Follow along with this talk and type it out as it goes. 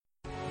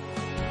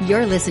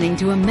You're listening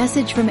to a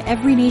message from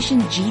Every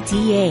Nation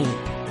GTA.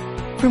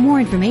 For more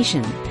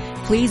information,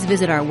 please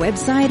visit our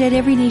website at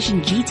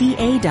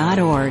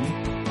everynationgta.org.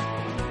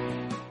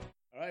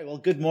 All right, well,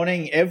 good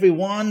morning,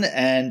 everyone.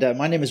 And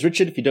my name is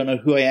Richard, if you don't know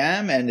who I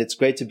am. And it's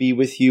great to be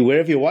with you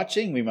wherever you're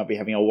watching. We might be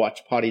having a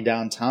watch party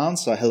downtown.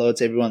 So hello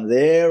to everyone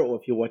there. Or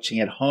if you're watching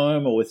at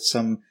home or with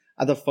some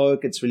other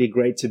folk, it's really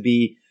great to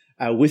be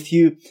with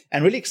you.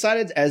 And really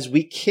excited as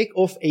we kick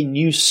off a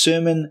new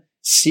sermon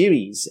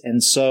series.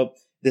 And so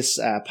this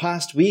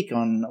past week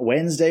on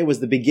Wednesday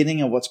was the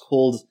beginning of what's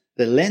called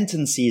the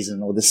Lenten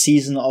season, or the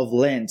season of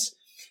Lent.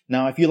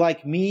 Now, if you're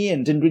like me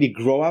and didn't really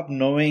grow up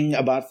knowing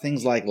about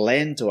things like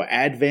Lent or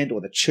Advent or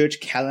the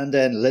church calendar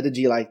and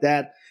liturgy like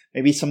that,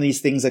 maybe some of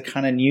these things are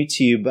kind of new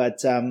to you.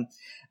 But for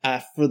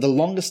the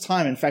longest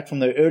time, in fact, from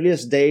the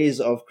earliest days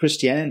of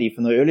Christianity,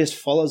 from the earliest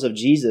followers of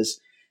Jesus,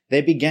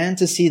 they began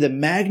to see the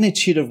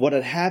magnitude of what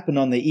had happened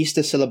on the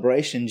Easter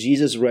celebration,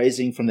 Jesus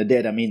raising from the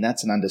dead. I mean,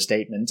 that's an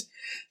understatement.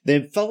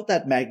 They felt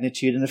that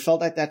magnitude, and it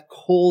felt like that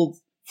called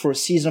for a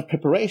season of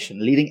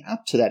preparation leading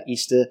up to that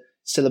Easter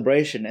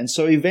celebration. And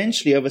so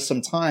eventually, over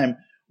some time,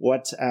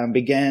 what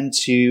began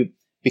to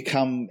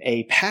become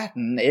a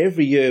pattern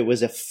every year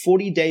was a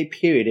 40-day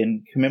period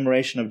in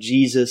commemoration of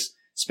Jesus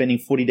spending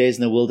 40 days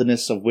in the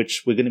wilderness, of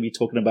which we're going to be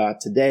talking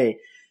about today.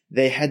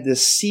 They had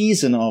this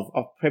season of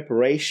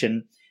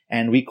preparation,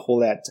 and we call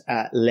that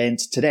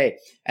Lent today.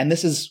 And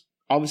this is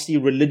obviously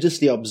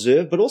religiously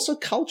observed, but also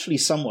culturally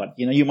somewhat.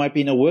 You know, you might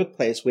be in a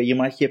workplace where you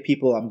might hear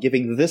people, I'm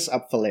giving this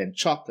up for Lent,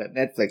 chocolate,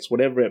 Netflix,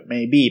 whatever it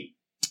may be.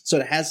 So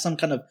it has some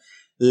kind of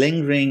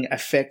lingering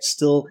effect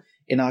still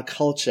in our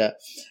culture.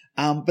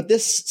 But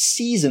this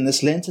season,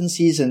 this Lenten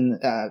season,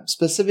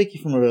 specifically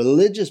from a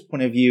religious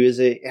point of view,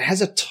 it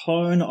has a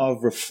tone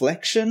of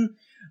reflection,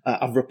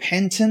 of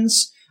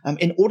repentance,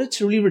 in order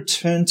to really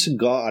return to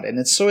God. And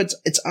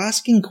it's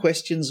asking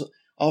questions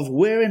of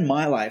where in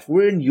my life,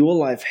 where in your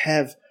life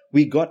have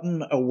we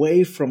gotten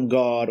away from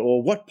God,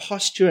 or what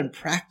posture and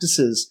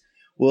practices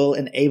will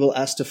enable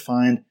us to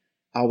find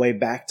our way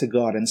back to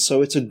God. And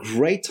so it's a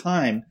great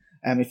time,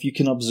 if you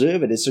can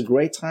observe it, it's a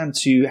great time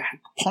to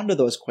ponder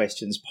those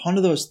questions,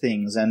 ponder those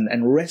things,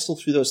 and wrestle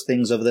through those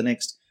things over the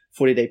next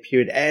 40-day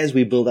period as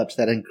we build up to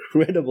that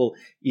incredible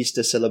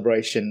Easter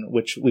celebration,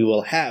 which we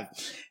will have.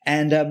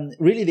 And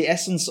really the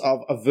essence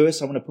of a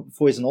verse I want to put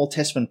before is an Old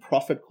Testament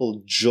prophet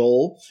called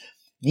Joel.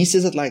 He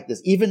says it like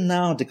this: "Even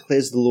now,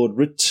 declares the Lord,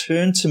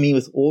 return to me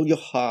with all your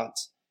heart,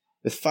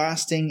 with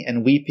fasting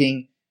and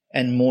weeping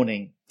and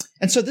mourning."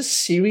 And so this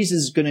series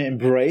is going to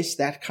embrace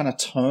that kind of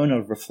tone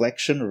of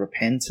reflection, of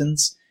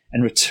repentance,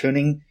 and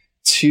returning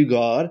to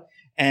God.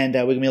 And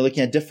we're going to be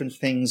looking at different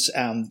things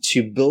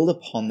to build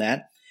upon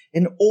that.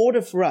 In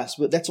order for us,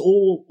 that's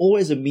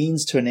always a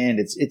means to an end.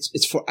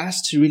 It's for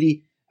us to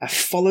really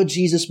follow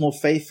Jesus more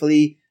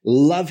faithfully,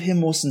 love him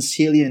more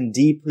sincerely and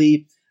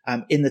deeply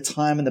in the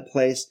time and the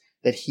place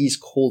that he's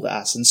called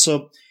us. And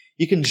so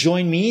you can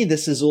join me.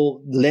 This is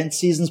all Lent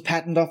seasons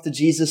patterned after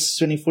Jesus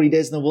spending 40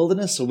 days in the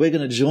wilderness. So we're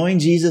going to join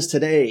Jesus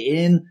today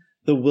in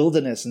the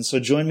wilderness. And so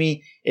join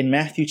me in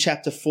Matthew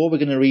chapter 4. We're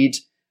going to read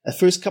the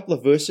first couple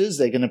of verses.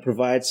 They're going to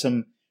provide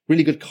some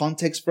really good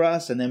context for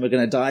us. And then we're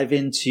going to dive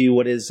into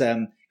what is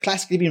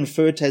classically being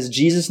referred to as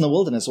Jesus in the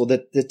wilderness, or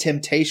the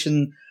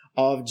temptation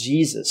of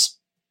Jesus.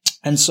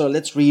 And so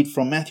let's read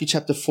from Matthew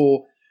chapter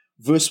 4,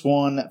 verse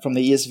 1 from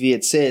the ESV.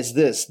 It says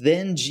this: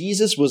 "Then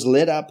Jesus was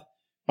led up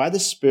by the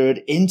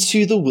Spirit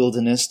into the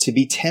wilderness to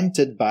be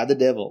tempted by the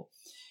devil.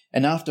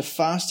 And after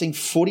fasting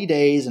 40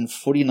 days and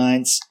 40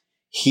 nights,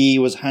 he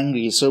was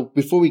hungry." So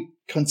before we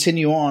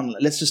continue on,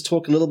 let's just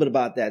talk a little bit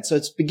about that. So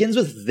it begins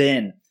with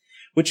 "then,"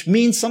 which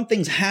means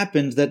something's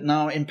happened that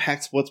now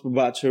impacts what we're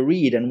about to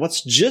read. And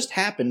what's just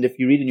happened, if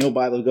you read in your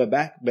Bible, go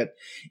back, but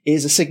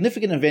is a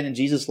significant event in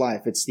Jesus'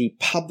 life. It's the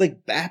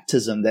public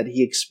baptism that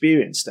he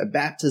experienced, a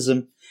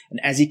baptism. And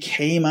as he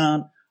came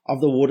out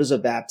of the waters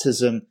of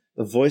baptism,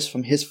 the voice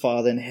from his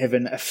Father in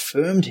heaven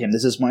affirmed him,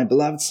 "This is my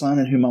beloved Son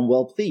in whom I'm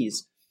well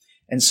pleased."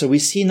 And so we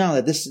see now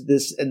that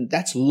this, and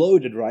that's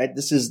loaded, right?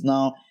 This is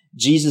now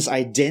Jesus'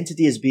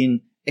 identity has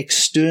been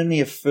externally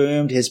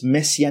affirmed. His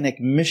messianic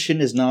mission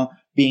is now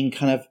being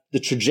the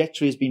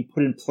trajectory is being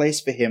put in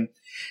place for him.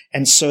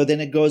 And so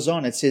then it goes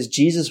on. It says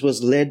Jesus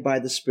was led by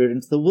the Spirit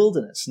into the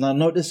wilderness. Now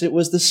notice it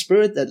was the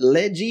Spirit that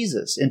led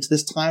Jesus into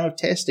this time of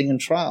testing and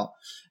trial.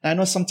 And I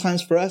know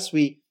sometimes for us,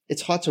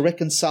 it's hard to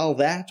reconcile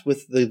that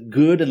with the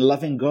good and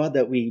loving God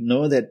that we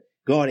know that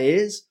God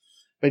is.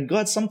 But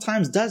God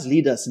sometimes does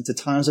lead us into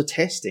times of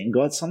testing.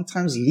 God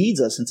sometimes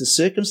leads us into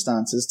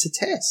circumstances to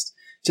test,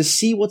 to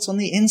see what's on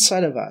the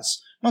inside of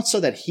us. Not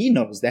so that he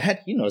knows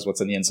that. He knows what's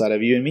on the inside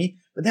of you and me,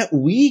 but that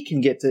we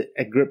can get to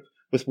a grip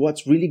with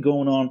what's really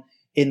going on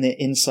in the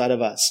inside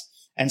of us.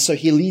 And so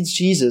he leads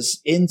Jesus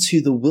into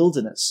the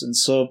wilderness. And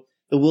so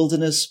the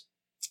wilderness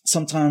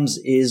sometimes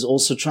is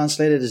also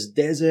translated as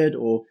desert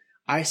or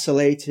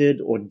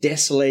isolated or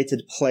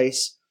desolated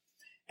place.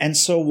 And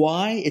so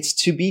why? It's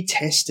to be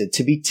tested,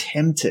 to be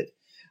tempted.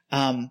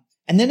 And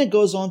then it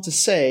goes on to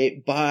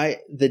say by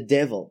the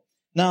devil.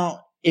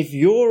 Now, if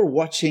you're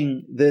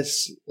watching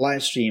this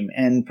live stream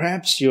and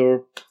perhaps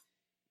you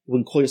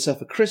wouldn't call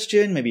yourself a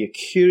Christian, maybe you're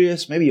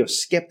curious, maybe you're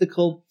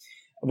skeptical.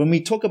 When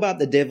we talk about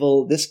the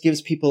devil, this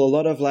gives people a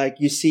lot of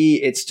you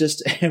see, it's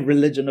just a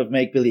religion of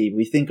make-believe.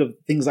 We think of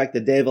things like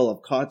the devil,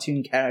 of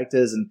cartoon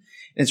characters, and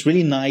it's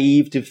really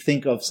naive to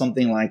think of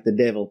something like the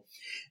devil.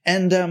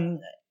 And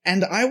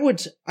I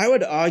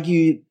would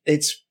argue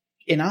it's,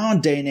 in our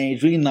day and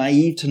age, really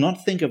naive to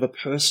not think of a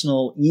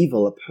personal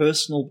evil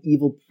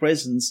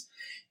presence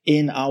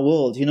in our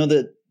world. You know,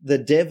 the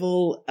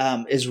devil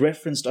is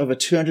referenced over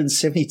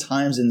 270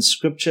 times in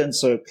Scripture, and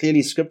so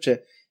clearly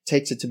Scripture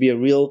takes it to be a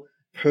real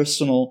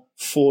personal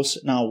force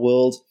in our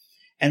world.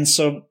 And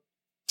so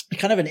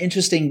kind of an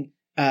interesting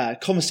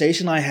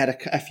conversation I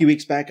had a few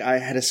weeks back. I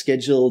had a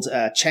scheduled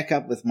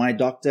checkup with my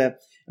doctor,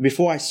 and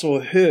before I saw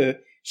her,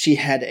 she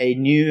had a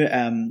new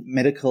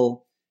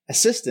medical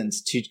assistant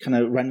to kind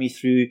of run me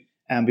through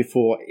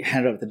before I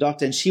handed over to the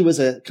doctor. And she was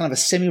a kind of a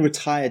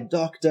semi-retired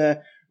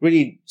doctor,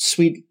 really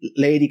sweet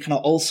lady, kind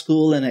of old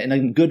school in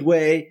a good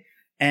way.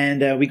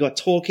 And we got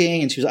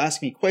talking, and she was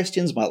asking me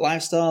questions about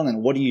lifestyle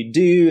and what do you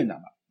do? And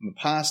I'm a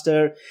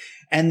pastor.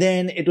 And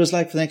then it was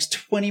like for the next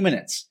 20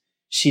 minutes,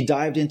 she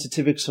dived into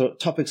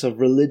topics of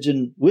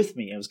religion with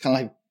me. It was kind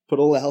of like, put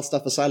all the health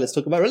stuff aside, let's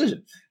talk about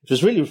religion, which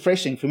was really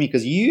refreshing for me,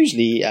 because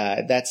usually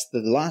that's the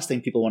last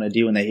thing people want to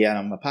do when they hear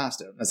I'm a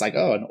pastor. It's like,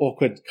 an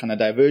awkward kind of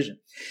diversion.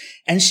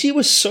 And she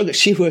was so good.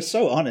 She was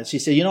so honest. She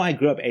said, I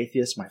grew up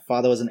atheist. My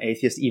father was an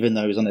atheist, even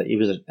though he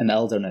was an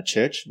elder in a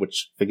church,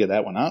 which figured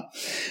that one out.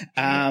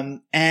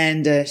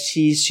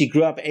 She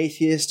grew up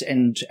atheist,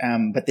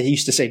 but they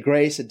used to say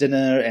grace at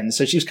dinner. And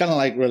so she was kind of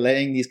like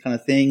relaying these kind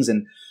of things.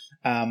 And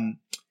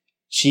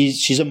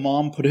She's a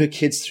mom, put her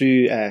kids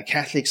through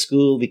Catholic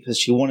school because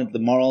she wanted the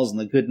morals and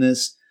the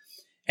goodness.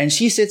 And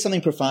she said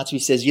something profound to me.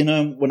 She says,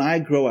 when I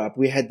grow up,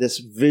 we had this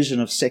vision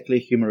of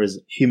secular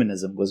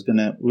humanism was going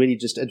to really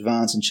just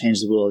advance and change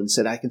the world. And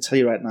said, I can tell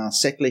you right now,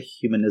 secular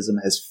humanism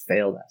has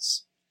failed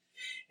us.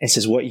 And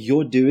says, what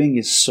you're doing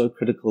is so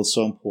critical,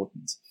 so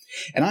important.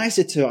 And I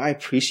said to her, I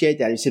appreciate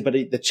that. He said, but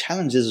the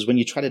challenge is when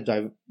you try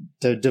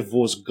to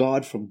divorce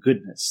God from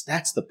goodness,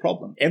 that's the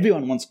problem.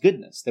 Everyone wants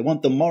goodness. They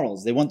want the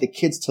morals. They want the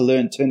kids to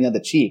learn, turn the other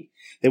cheek.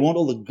 They want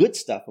all the good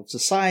stuff of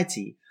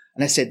society.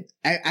 And I said,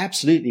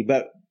 absolutely.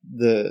 But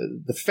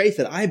the faith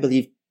that I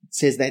believe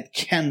says that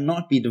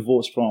cannot be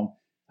divorced from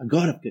a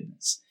God of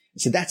goodness. I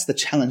said, that's the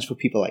challenge for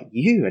people like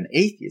you and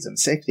atheism,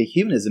 secular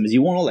humanism, is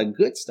you want all that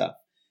good stuff.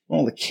 You want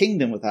all the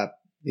kingdom without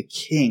the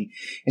king.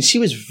 And she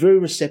was very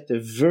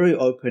receptive, very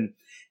open.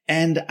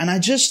 And I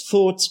just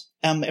thought,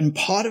 and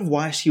part of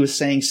why she was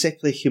saying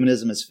secular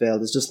humanism has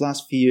failed is just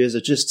last few years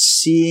of just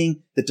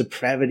seeing the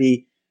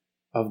depravity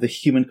of the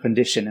human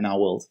condition in our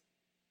world.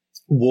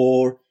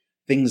 War,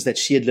 things that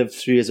she had lived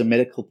through as a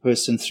medical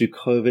person through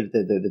COVID,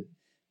 the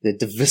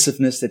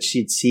divisiveness that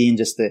she'd seen,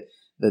 just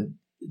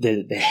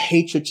the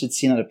hatred she'd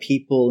seen out of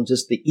people, and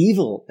just the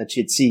evil that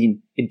she'd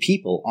seen in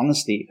people.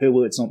 Honestly, her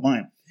words, not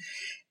mine.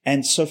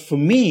 And so for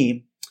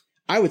me,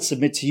 I would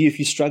submit to you, if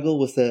you struggle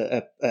with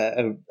a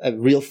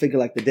real figure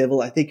like the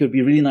devil, I think it would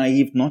be really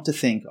naive not to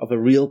think of a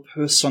real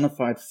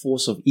personified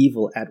force of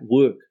evil at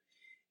work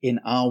in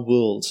our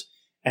world.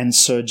 And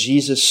so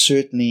Jesus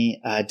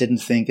certainly didn't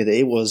think that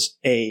it was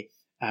a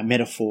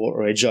metaphor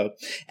or a joke.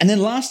 And then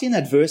lastly, in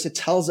that verse, it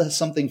tells us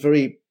something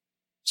very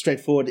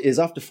straightforward, is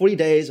after 40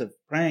 days of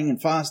praying and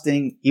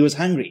fasting, he was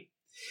hungry.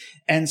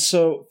 And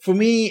so for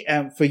me,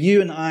 for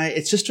you and I,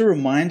 it's just a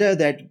reminder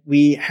that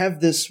we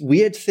have this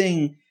weird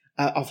thing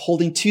of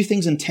holding two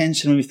things in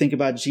tension when we think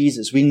about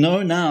Jesus. We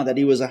know now that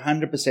he was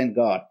 100%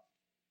 God,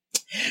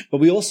 but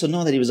we also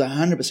know that he was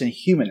 100%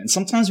 human. And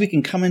sometimes we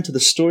can come into the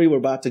story we're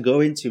about to go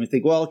into and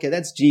think, well, okay,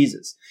 that's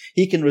Jesus.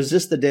 He can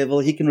resist the devil.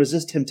 He can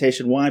resist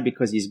temptation. Why?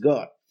 Because he's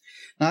God.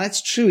 Now,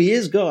 that's true. He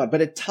is God,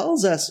 but it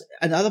tells us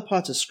in other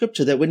parts of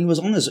Scripture that when he was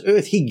on this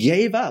earth, he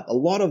gave up a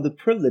lot of the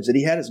privilege that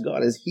he had as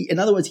God. In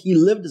other words, he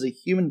lived as a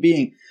human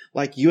being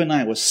like you and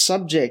I, was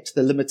subject to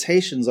the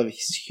limitations of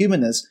his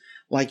humanness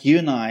like you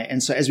and I.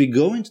 And so as we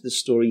go into the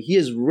story, he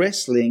is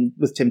wrestling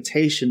with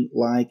temptation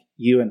like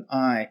you and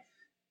I.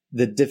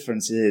 The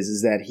difference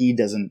is that he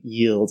doesn't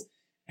yield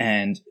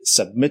and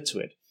submit to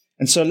it.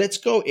 And so let's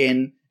go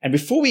in. And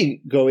before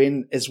we go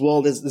in as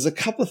well, there's a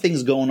couple of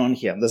things going on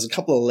here. There's a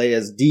couple of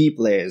layers, deep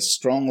layers,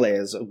 strong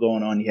layers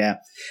going on here.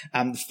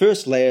 The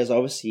first layer is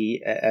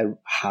obviously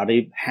how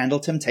to handle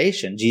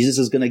temptation. Jesus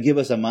is going to give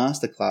us a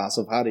masterclass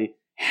of how to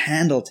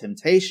handle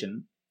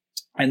temptation.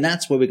 And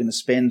that's where we're going to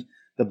spend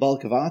the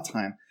bulk of our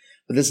time.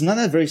 But there's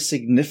another very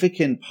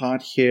significant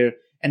part here,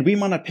 and we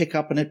might not pick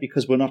up on it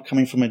because we're not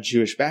coming from a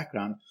Jewish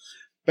background.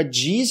 But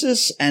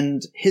Jesus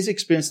and his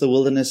experience in the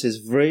wilderness is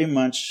very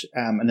much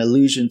an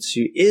allusion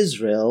to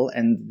Israel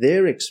and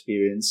their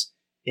experience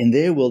in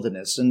their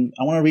wilderness. And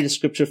I want to read a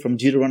scripture from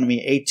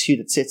Deuteronomy 8:2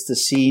 that sets the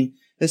scene.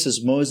 This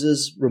is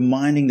Moses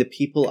reminding the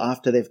people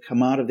after they've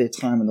come out of their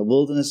time in the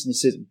wilderness. And he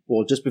says,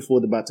 or just before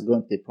they're about to go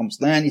into their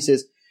promised land, he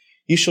says,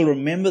 "You shall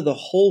remember the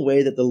whole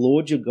way that the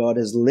Lord your God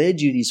has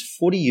led you these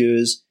 40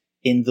 years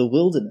in the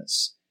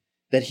wilderness."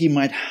 that he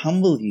might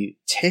humble you,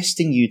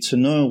 testing you to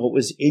know what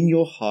was in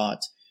your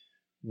heart,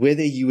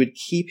 whether you would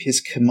keep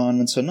his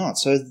commandments or not.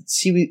 So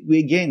see, we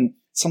again,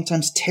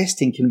 sometimes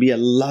testing can be a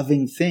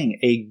loving thing,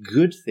 a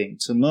good thing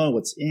to know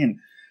what's in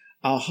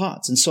our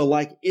hearts. And so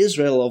like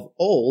Israel of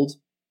old,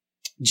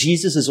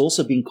 Jesus is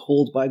also being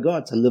called by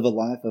God to live a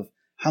life of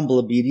humble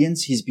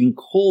obedience. He's been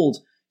called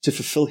to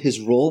fulfill his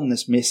role in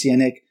this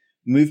messianic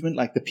movement,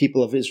 like the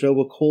people of Israel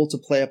were called to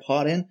play a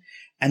part in.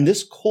 And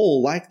this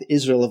call, like the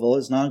Israel of old,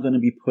 is now going to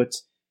be put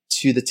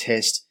to the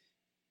test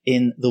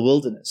in the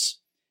wilderness.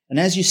 And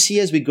as you see,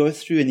 as we go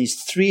through in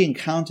these three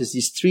encounters,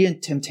 these three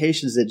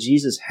temptations that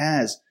Jesus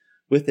has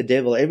with the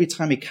devil, every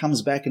time he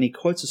comes back and he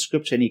quotes a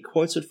scripture, and he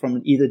quotes it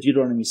from either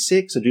Deuteronomy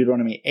 6 or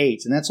Deuteronomy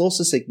 8. And that's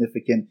also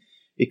significant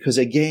because,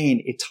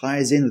 again, it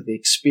ties in with the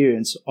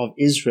experience of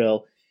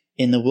Israel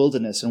in the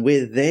wilderness. And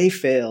where they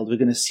failed, we're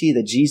going to see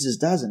that Jesus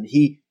doesn't.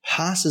 He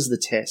passes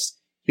the test.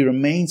 He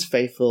remains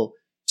faithful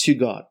to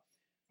God.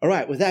 All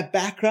right, with that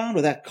background,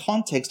 with that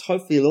context,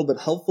 hopefully a little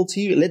bit helpful to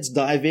you, let's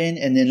dive in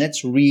and then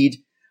let's read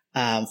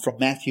from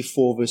Matthew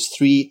 4, verse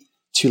 3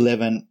 to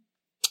 11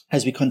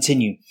 as we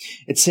continue.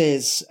 It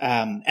says,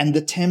 and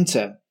the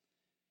tempter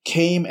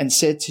came and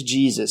said to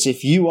Jesus,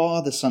 if you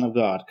are the Son of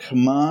God,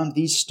 command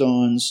these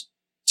stones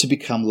to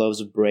become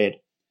loaves of bread.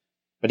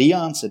 But he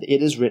answered,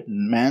 it is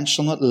written, man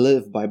shall not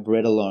live by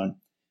bread alone,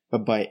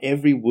 but by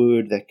every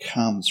word that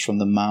comes from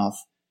the mouth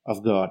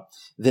of God.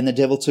 Then the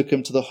devil took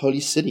him to the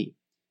holy city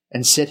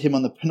and set him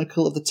on the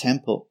pinnacle of the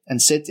temple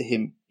and said to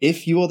him,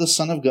 if you are the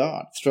Son of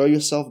God, throw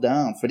yourself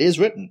down, for it is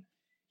written,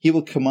 he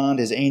will command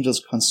his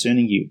angels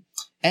concerning you,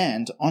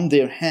 and on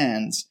their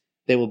hands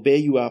they will bear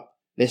you up,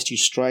 lest you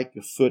strike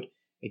your foot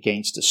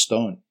against a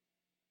stone.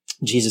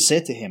 Jesus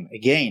said to him,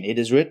 again, it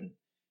is written,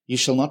 you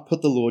shall not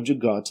put the Lord your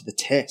God to the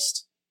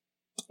test.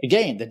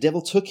 Again, the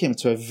devil took him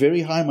to a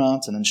very high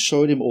mountain and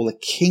showed him all the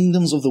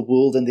kingdoms of the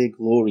world and their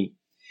glory.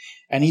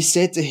 And he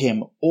said to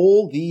him,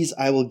 all these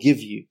I will give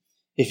you,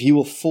 if you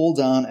will fall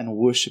down and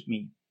worship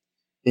me.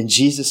 Then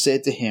Jesus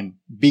said to him,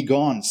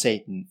 begone,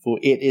 Satan, for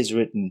it is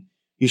written,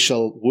 you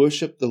shall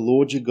worship the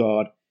Lord your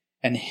God,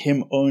 and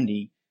him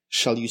only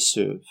shall you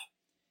serve.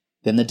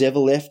 Then the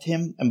devil left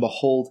him, and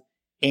behold,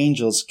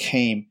 angels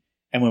came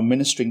and were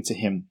ministering to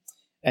him.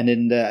 And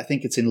in I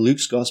think it's in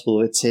Luke's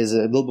gospel, it says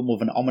a little bit more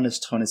of an ominous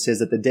tone. It says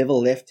that the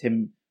devil left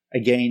him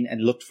again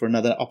and looked for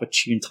another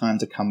opportune time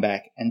to come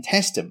back and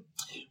test him,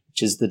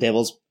 which is the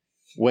devil's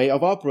way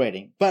of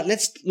operating. But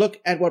let's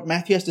look at what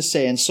Matthew has to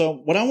say. And so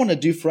what I want to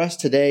do for us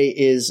today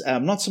is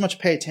not so much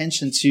pay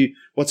attention to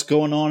what's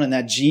going on and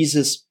that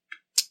Jesus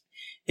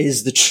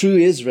is the true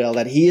Israel,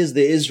 that he is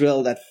the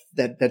Israel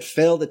that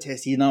failed the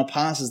test. He now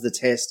passes the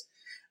test.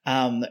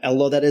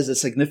 Although that is a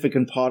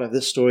significant part of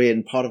this story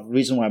and part of the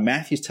reason why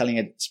Matthew's telling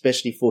it,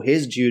 especially for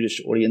his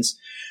Jewish audience.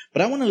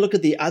 But I want to look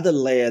at the other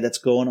layer that's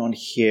going on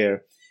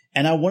here.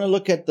 And I want to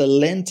look at the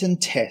Lenten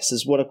test,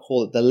 is what I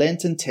call it, the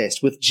Lenten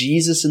test with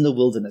Jesus in the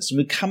wilderness. And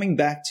we're coming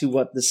back to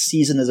what the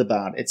season is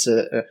about. It's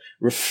a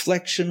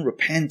reflection,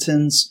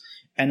 repentance,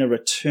 and a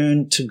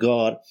return to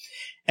God.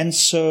 And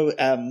so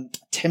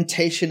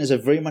temptation is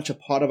very much a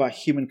part of our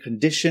human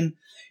condition.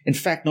 In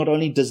fact, not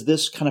only does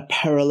this kind of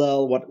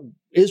parallel what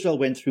Israel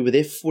went through with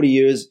their 40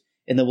 years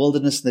in the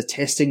wilderness and the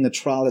testing, the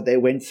trial that they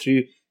went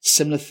through,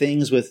 similar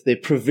things with their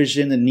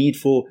provision and need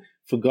for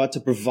God to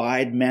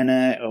provide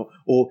manna,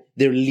 or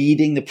they're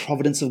leading the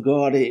providence of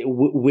God.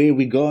 Where are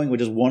we going? We're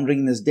just wandering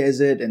in this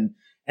desert and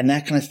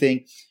that kind of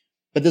thing.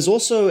 But there's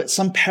also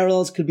some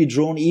parallels could be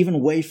drawn even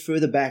way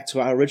further back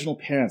to our original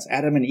parents,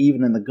 Adam and Eve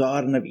in the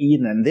Garden of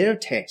Eden, and their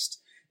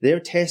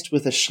test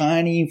with a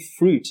shiny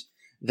fruit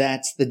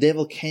that the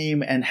devil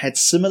came and had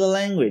similar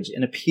language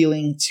in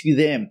appealing to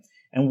them.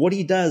 And what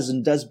he does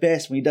and does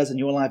best when he does in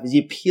your life is he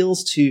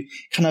appeals to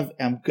kind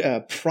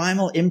of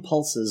primal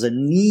impulses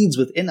and needs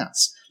within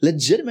us,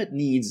 legitimate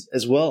needs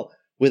as well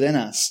within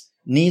us,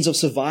 needs of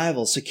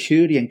survival,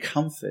 security, and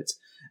comfort,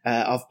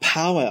 of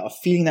power, of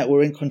feeling that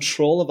we're in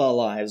control of our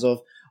lives,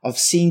 of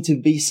seeing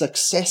to be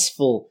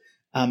successful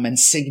and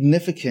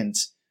significant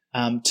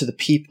to the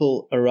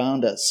people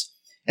around us.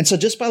 And so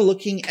just by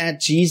looking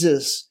at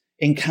Jesus'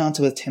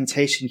 encounter with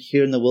temptation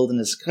here in the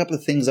wilderness, a couple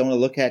of things I want to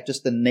look at,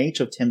 just the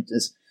nature of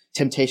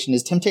temptation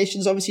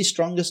is obviously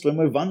strongest when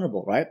we're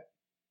vulnerable, right?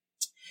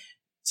 It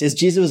says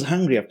Jesus was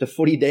hungry after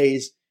 40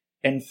 days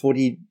and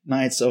 40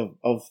 nights of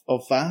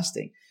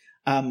fasting.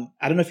 I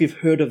don't know if you've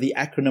heard of the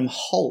acronym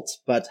HALT,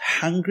 but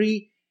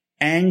hungry,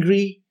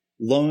 angry,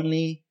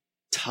 lonely,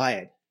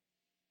 tired.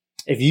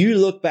 If you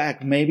look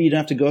back, maybe you don't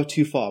have to go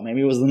too far. Maybe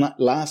it was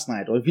last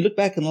night, or if you look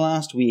back in the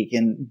last week,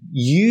 and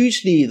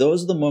usually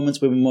those are the moments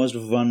where we're most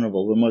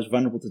vulnerable. We're most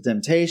vulnerable to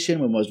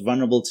temptation. We're most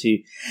vulnerable to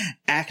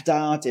act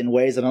out in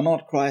ways that are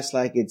not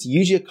Christ-like. It's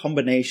usually a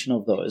combination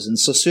of those. And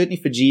so certainly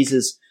for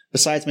Jesus,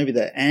 besides maybe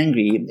the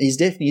angry,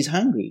 he's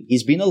hungry.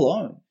 He's been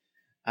alone.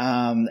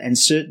 And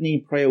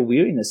certainly prayer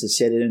weariness has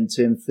set it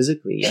into him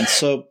physically. And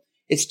so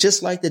it's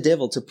just like the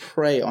devil to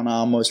prey on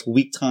our most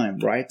weak time,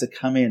 right? To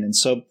come in. And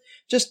so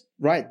just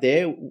right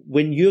there,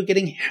 when you're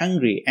getting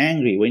hungry,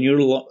 angry, when you're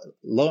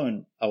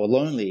alone or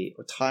lonely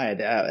or tired,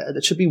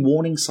 there should be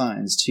warning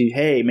signs to,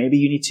 hey, maybe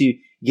you need to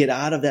get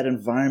out of that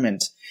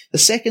environment. The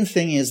second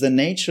thing is the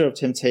nature of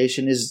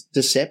temptation is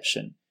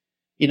deception.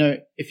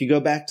 If you go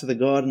back to the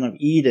Garden of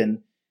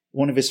Eden,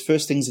 one of his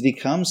first things that he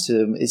comes to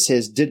them, it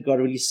says, did God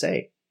really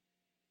say?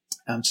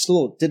 Just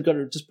putting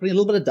a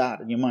little bit of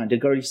doubt in your mind.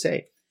 Did God really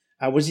say?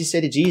 What does he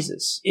say to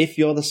Jesus? If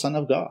you're the Son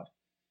of God.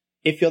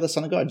 If you're the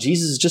Son of God.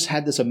 Jesus just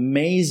had this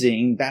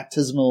amazing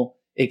baptismal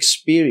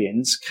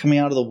experience coming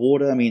out of the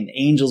water. I mean,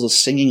 angels are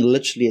singing,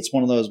 literally. It's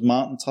one of those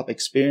mountaintop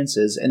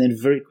experiences. And then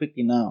very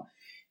quickly now,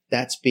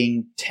 that's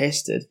being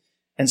tested.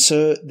 And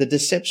so the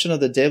deception of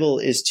the devil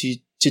is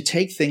to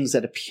take things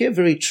that appear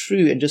very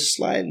true and just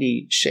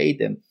slightly shade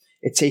them.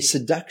 It's a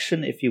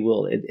seduction, if you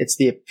will. It's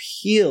the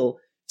appeal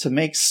to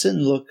make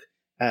sin look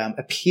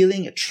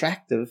appealing,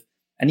 attractive,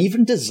 and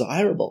even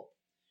desirable,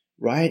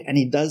 right? And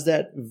he does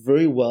that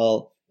very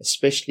well,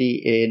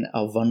 especially in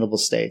our vulnerable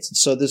states. And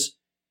so there's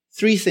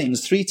three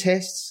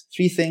tests.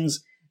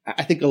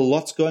 I think a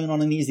lot's going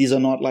on in these. These are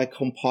not like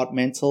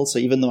compartmental. So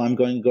even though I'm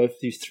going to go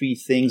through three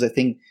things, I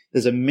think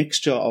there's a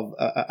mixture of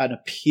an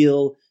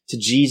appeal to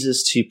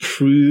Jesus to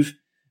prove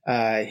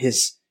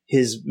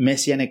his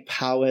messianic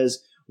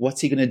powers.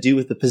 What's he going to do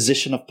with the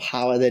position of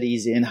power that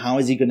he's in? How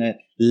is he going to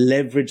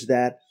leverage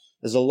that?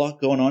 There's a lot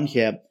going on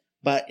here.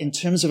 But in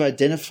terms of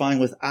identifying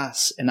with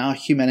us and our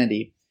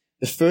humanity,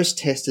 the first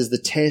test is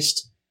the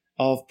test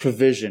of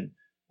provision.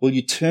 Will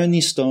you turn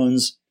these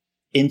stones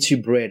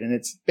into bread? And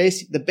it's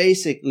the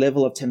basic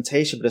level of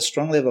temptation, but a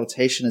strong level of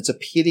temptation. It's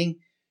appealing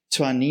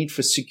to our need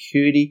for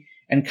security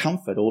and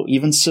comfort, or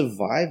even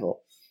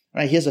survival.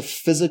 Right? Here's a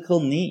physical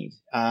need.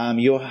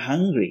 You're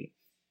hungry.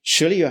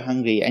 Surely you're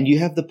hungry, and you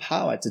have the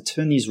power to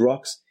turn these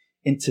rocks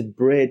into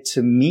bread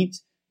to meet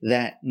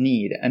that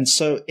need. And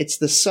so it's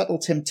the subtle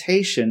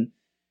temptation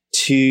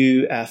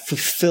to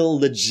fulfill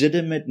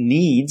legitimate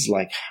needs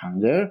like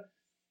hunger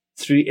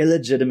through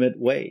illegitimate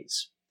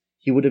ways.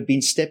 He would have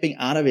been stepping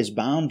out of his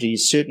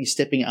boundaries, certainly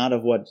stepping out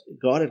of what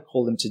God had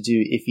called him to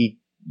do if he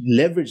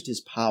leveraged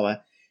his power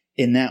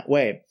in that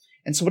way.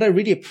 And so what I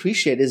really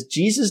appreciate is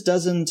Jesus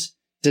doesn't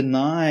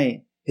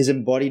deny his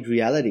embodied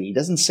reality. He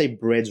doesn't say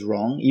bread's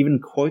wrong, even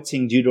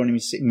quoting Deuteronomy,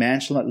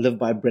 man shall not live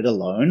by bread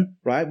alone,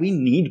 right? We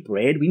need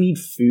bread. We need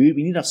food.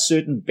 We need our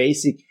certain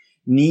basic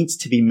needs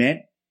to be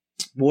met.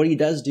 What he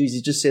does do is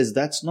he just says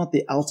that's not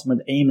the ultimate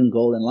aim and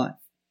goal in life.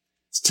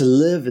 It's to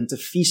live and to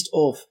feast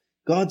off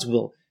God's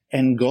will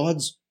and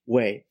God's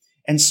way.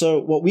 And so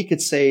what we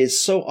could say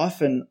is so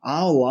often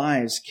our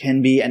lives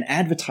can be, and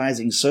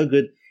advertising so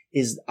good,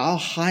 is our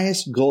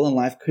highest goal in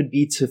life could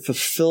be to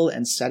fulfill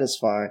and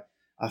satisfy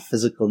our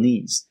physical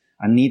needs,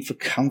 our need for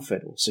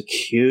comfort or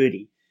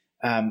security,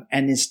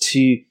 and is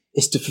to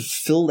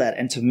fulfill that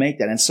and to make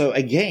that. And so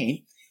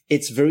again,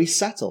 it's very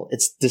subtle.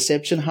 It's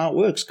deception how it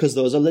works, because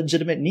those are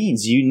legitimate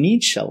needs. You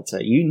need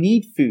shelter. You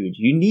need food.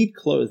 You need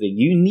clothing.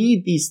 You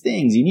need these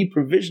things. You need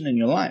provision in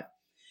your life.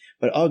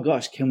 But oh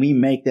gosh, can we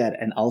make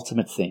that an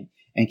ultimate thing?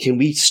 And can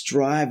we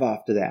strive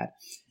after that?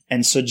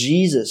 And so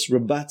Jesus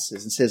rebuts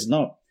this and says,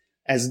 no,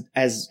 as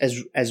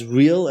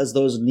real as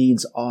those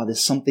needs are,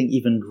 there's something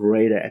even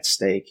greater at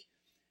stake.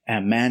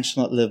 And man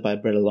shall not live by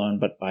bread alone,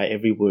 but by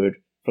every word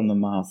from the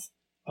mouth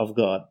of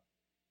God.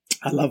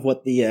 I love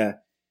what the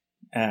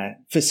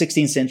for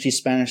 16th century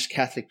Spanish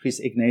Catholic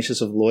priest Ignatius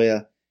of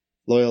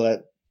Loyola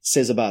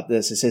says about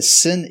this. It says,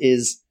 sin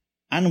is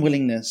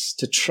unwillingness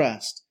to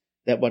trust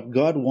that what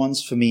God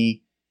wants for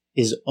me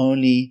is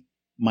only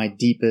my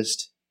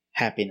deepest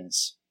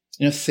happiness.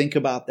 Think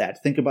about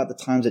that. Think about the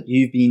times that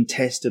you've been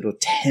tested or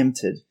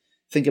tempted.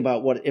 Think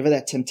about whatever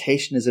that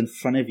temptation is in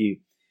front of you.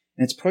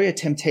 And it's probably a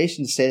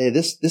temptation to say, hey,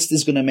 this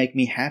is going to make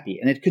me happy.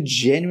 And it could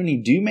genuinely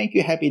do make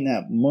you happy in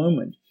that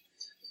moment.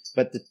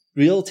 But the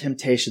real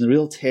temptation, the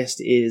real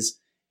test is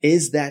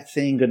that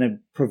thing going to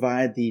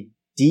provide the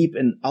deep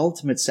and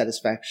ultimate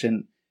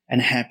satisfaction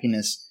and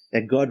happiness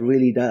that God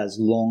really does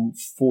long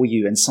for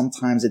you? And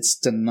sometimes it's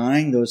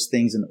denying those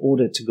things in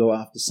order to go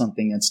after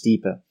something that's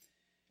deeper.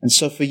 And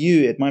so for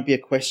you, it might be a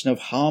question of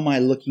how am I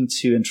looking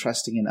to and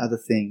trusting in other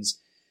things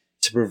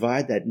to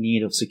provide that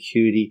need of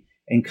security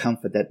and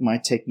comfort that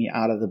might take me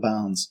out of the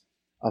bounds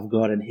of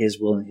God and His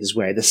will and His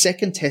way. The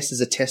second test is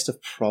a test of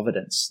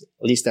providence.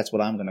 At least that's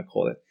what I'm going to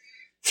call it.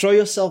 Throw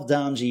yourself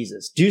down,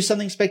 Jesus. Do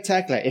something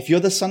spectacular. If you're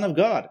the Son of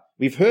God,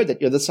 we've heard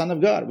that you're the Son of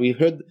God. We've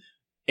heard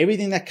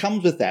everything that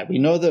comes with that. We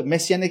know the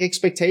messianic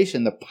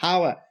expectation, the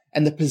power,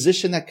 and the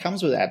position that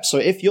comes with that. So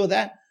if you're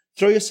that,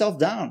 throw yourself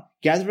down.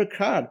 Gather a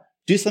crowd.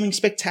 Do something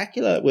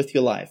spectacular with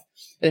your life.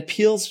 It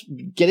appeals,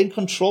 get in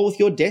control with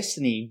your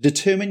destiny,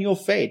 determine your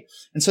fate.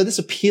 And so this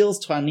appeals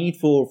to our need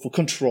for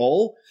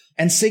control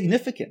and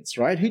significance,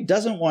 right? Who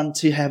doesn't want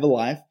to have a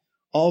life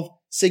of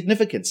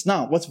significance?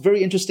 Now, what's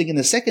very interesting in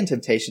the second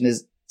temptation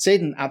is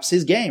Satan ups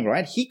his game,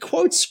 right? He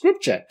quotes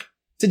scripture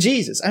to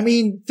Jesus. I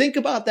mean, think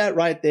about that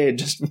right there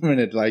just for a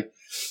minute. Like,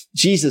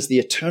 Jesus, the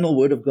eternal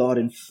word of God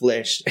in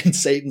flesh, and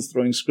Satan's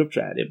throwing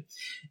scripture at him.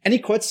 And he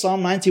quotes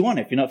Psalm 91,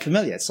 if you're not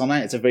familiar. Psalm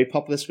 91, it's a very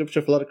popular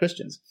scripture for a lot of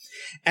Christians.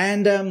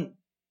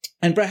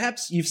 And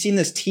perhaps you've seen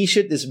this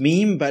t-shirt, this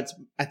meme, but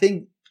I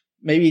think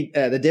maybe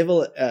the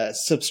devil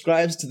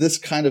subscribes to this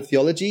kind of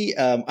theology.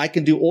 I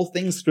can do all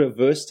things through a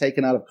verse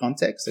taken out of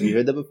context. Have you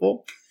heard that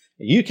before?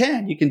 You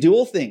can do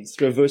all things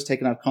through a verse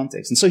taken out of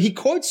context. And so he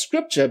quotes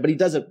scripture, but he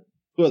does it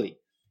poorly.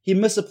 He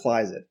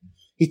misapplies it.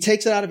 He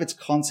takes it out of its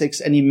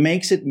context and he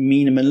makes it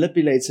mean and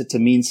manipulates it to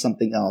mean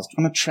something else,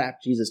 trying to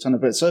trap Jesus,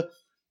 So,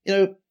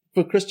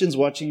 for Christians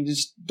watching,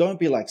 just don't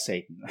be like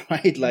Satan,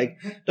 right? Like,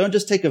 don't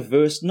just take a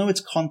verse. No, it's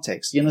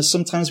context.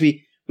 Sometimes we're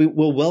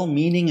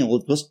well-meaning and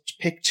we'll just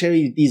pick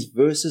cherry these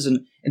verses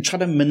and try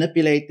to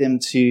manipulate them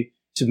to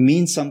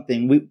mean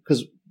something.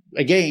 Because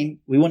again,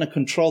 we want to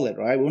control it,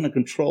 right? We want to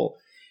control.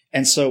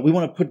 And so we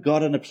want to put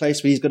God in a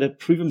place where he's got to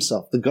prove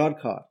himself, the God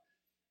card.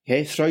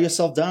 Okay, throw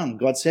yourself down.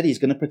 God said he's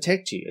going to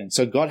protect you. And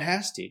so God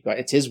has to. Right?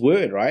 It's his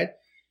word, right?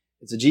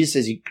 So Jesus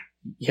says,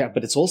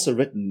 but it's also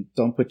written,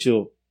 don't put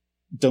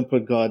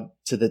God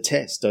to the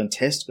test. Don't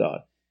test God.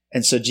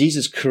 And so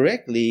Jesus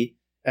correctly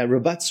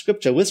rebuts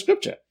scripture with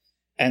scripture.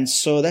 And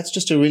so that's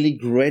just a really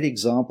great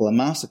example, a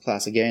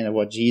masterclass again of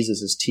what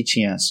Jesus is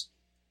teaching us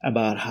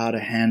about how to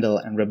handle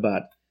and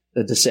rebut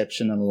the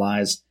deception and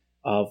lies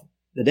of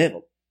the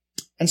devil.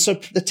 And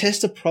so the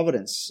test of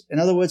providence, in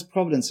other words,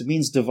 providence, it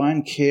means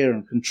divine care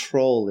and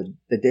control,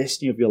 the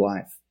destiny of your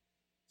life.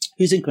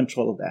 Who's in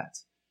control of that?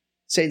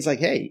 Satan's like,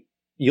 hey,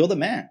 you're the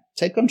man.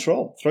 Take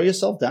control. Throw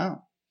yourself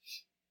down.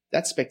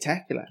 That's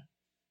spectacular.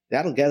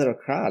 That'll gather a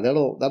crowd.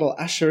 That'll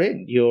usher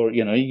in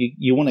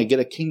you want to get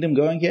a kingdom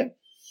going here.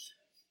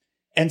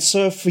 And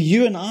so for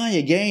you and I,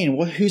 again,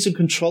 who's in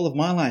control of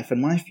my life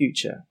and my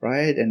future,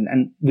 right?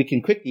 And we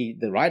can quickly,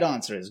 the right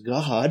answer is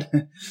God.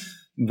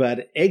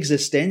 But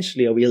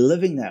existentially, are we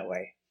living that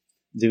way?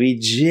 Do we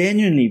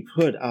genuinely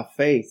put our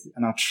faith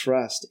and our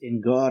trust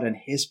in God and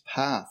his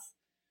path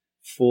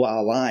for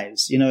our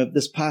lives?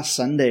 This past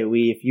Sunday,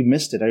 if you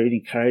missed it, I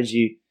really encourage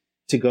you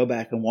to go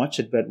back and watch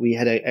it. But we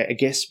had a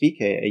guest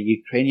speaker, a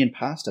Ukrainian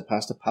pastor,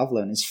 Pastor Pavlo,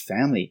 and his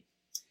family.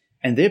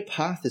 And their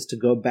path is to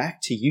go back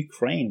to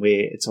Ukraine,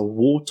 where it's a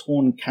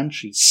war-torn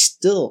country,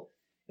 still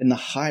in the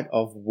height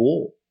of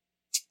war,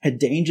 a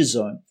danger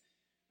zone.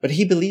 But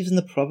he believes in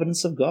the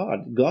providence of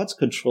God. God's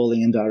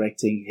controlling and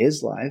directing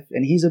his life,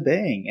 and he's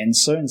obeying. And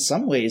so in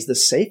some ways, the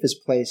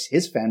safest place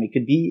his family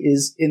could be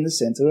is in the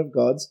center of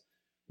God's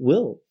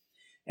will.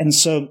 And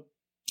so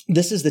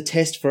this is the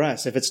test for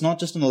us. If it's not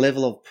just on the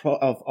level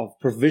of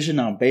provision,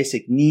 our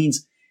basic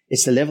needs,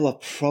 it's the level of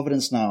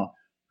providence now.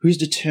 Who's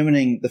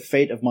determining the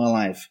fate of my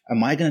life?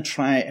 Am I going to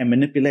try and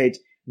manipulate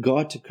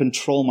God to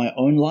control my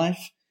own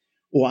life?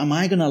 Or am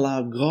I going to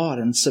allow God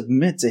and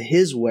submit to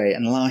his way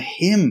and allow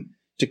him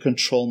to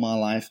control my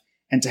life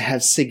and to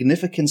have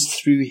significance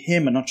through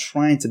him and not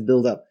trying to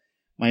build up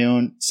my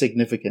own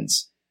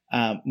significance?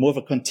 More of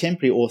a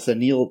contemporary author,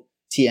 Neil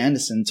T.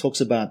 Anderson, talks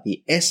about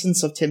the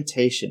essence of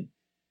temptation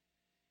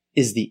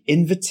is the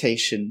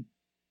invitation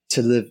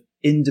to live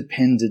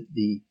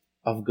independently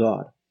of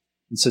God.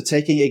 And so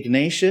taking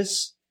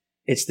Ignatius,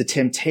 it's the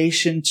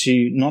temptation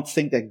to not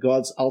think that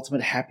God's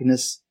ultimate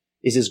happiness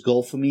is his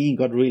goal for me.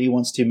 God really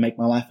wants to make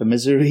my life a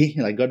misery.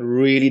 Like God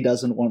really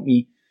doesn't want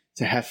me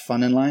to have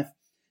fun in life,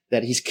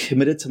 that he's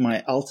committed to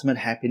my ultimate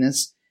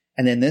happiness.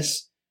 And then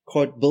this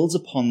quote builds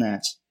upon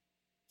that,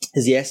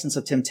 is the essence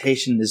of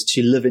temptation is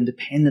to live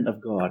independent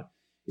of God,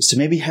 is to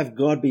maybe have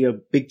God be a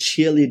big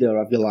cheerleader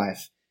of your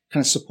life,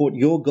 kind of support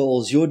your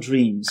goals, your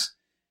dreams,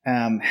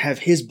 have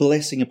his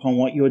blessing upon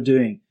what you're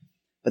doing.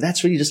 But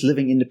that's really just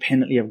living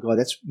independently of God.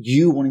 That's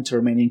you wanting to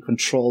remain in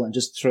control and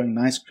just throwing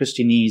nice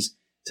Christianese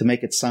to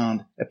make it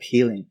sound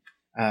appealing,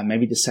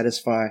 maybe to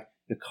satisfy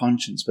your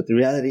conscience. But the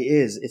reality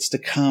is it's to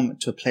come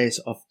to a place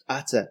of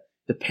utter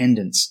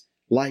dependence,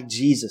 like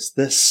Jesus,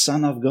 the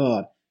Son of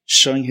God,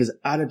 showing his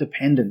utter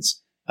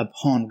dependence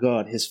upon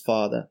God, his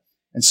Father.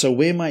 And so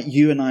where might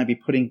you and I be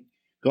putting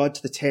God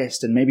to the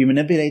test and maybe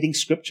manipulating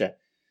scripture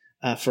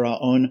for our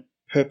own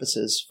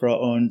purposes, for our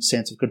own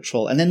sense of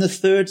control? And then the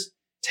third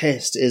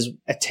test is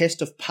a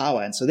test of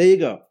power. And so there you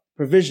go.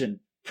 Provision,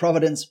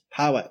 providence,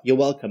 power. You're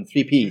welcome.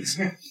 3 P's.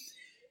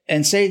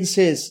 And Satan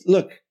says,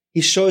 look,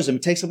 he shows him,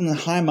 takes him on the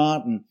high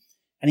mountain,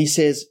 and he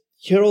says,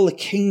 here are all the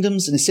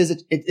kingdoms. And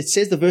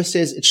the verse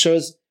says, it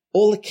shows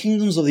all the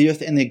kingdoms of the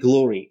earth and their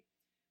glory,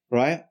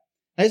 right?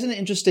 Now, isn't it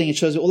interesting? It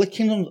shows all the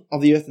kingdoms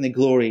of the earth and their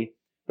glory,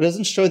 but it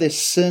doesn't show their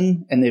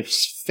sin and their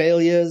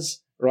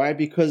failures, right?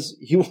 Because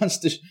he wants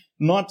to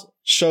not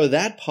show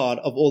that part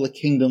of all the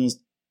kingdoms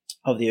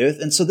of the earth.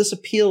 And so this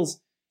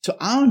appeals to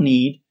our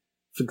need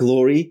for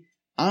glory,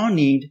 our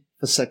need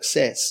for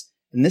success.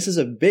 And this is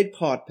a big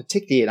part,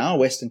 particularly in our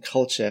Western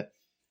culture,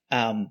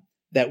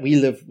 that we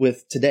live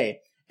with today.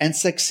 And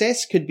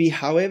success could be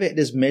however it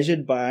is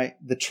measured by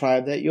the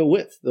tribe that you're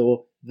with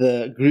or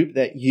the group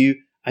that you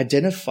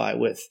identify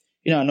with.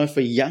 I know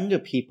for younger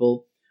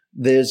people,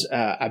 there's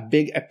a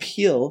big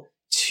appeal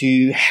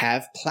to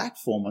have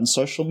platform on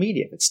social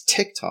media. If it's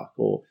TikTok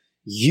or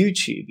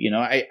YouTube.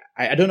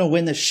 I don't know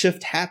when the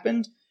shift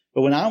happened,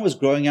 but when I was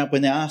growing up,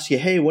 when they asked you,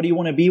 hey, what do you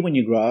want to be when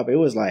you grow up? It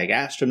was like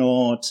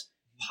astronaut,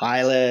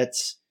 pilot,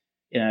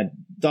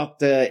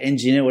 doctor,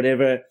 engineer,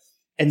 whatever.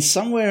 And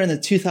somewhere in the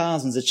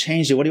 2000s, it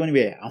changed it. What do you want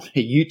to be? I want to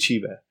be a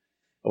YouTuber.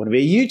 I want to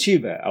be a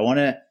YouTuber. I want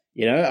to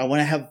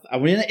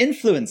be an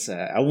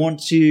influencer. I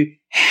want to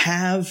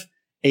have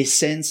a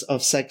sense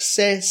of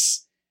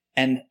success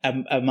and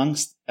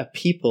amongst a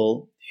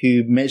people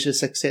who measure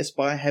success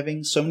by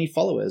having so many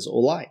followers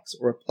or likes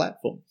or a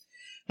platform.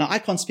 Now, I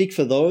can't speak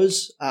for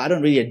those. I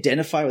don't really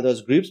identify with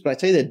those groups, but I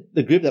tell you that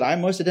the group that I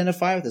most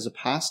identify with as a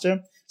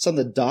pastor, it's on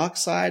the dark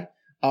side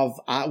of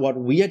what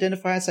we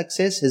identify as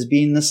success has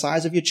been the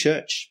size of your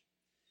church.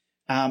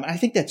 I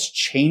think that's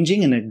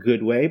changing in a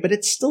good way, but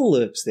it still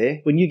lurks there.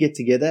 When you get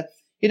together,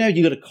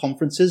 you go to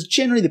conferences.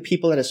 Generally, the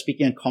people that are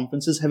speaking at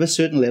conferences have a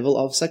certain level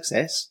of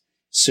success,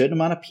 certain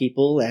amount of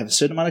people. They have a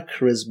certain amount of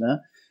charisma.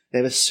 They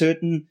have a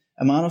certain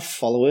amount of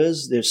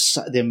followers.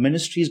 Their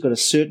ministry's got a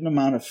certain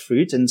amount of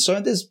fruit. And so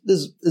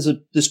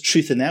there's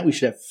truth in that. We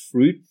should have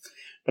fruit.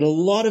 But a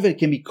lot of it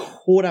can be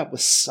caught up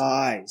with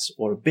size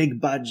or a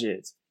big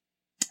budget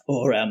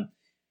or a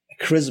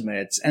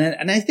charisma.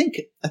 And I think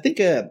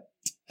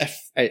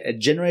a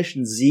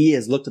Generation Z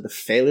has looked at the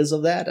failures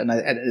of that and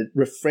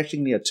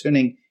refreshingly are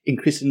turning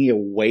increasingly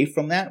away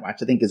from that, which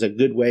I think is a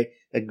good way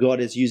that God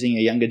is using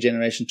a younger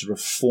generation to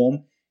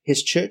reform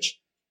his church.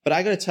 But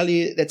I got to tell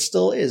you, that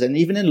still is. And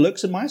even it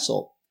lurks in my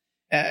soul.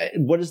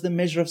 What is the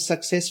measure of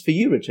success for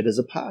you, Richard, as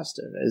a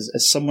pastor,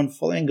 as someone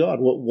following God?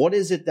 What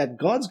is it that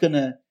God's going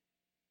to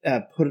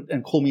put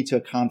and call me to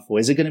account for?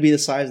 Is it going to be the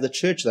size of the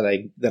church that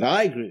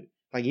I grew?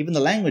 Like even the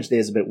language there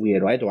is a bit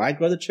weird, right? Do I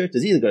grow the church?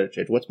 Does he go to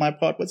church? What's my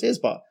part? What's his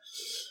part?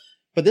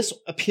 But this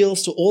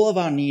appeals to all of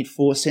our need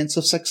for a sense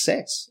of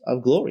success,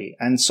 of glory.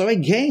 And so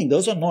again,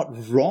 those are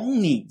not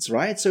wrong needs,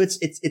 right? So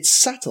it's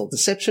subtle.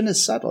 Deception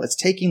is subtle. It's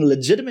taking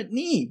legitimate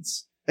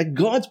needs that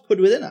God's put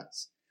within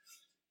us,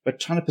 but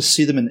trying to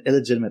pursue them in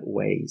illegitimate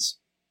ways.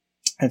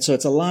 And so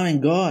it's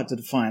allowing God to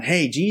define,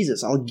 hey,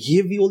 Jesus, I'll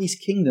give you all these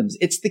kingdoms.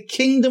 It's the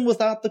kingdom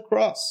without the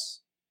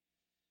cross.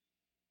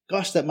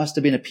 Gosh, that must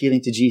have been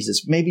appealing to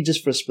Jesus, maybe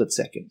just for a split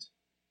second.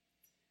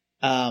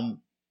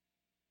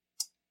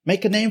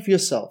 Make a name for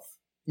yourself.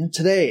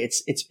 Today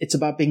it's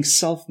about being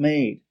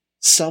self-made,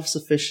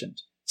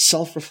 self-sufficient,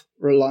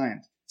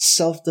 self-reliant,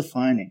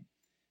 self-defining.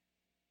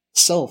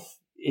 Self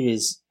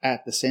is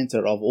at the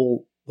center of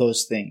all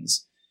those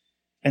things.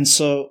 And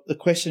so the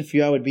question for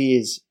you would be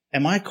is,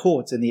 am I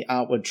caught in the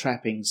outward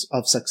trappings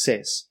of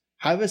success?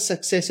 However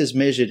success is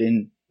measured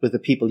with the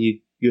people you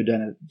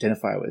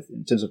identify with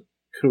in terms of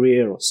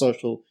career or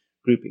social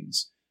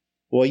groupings?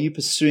 Or are you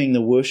pursuing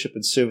the worship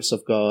and service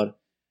of God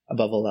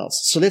above all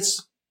else? So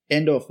let's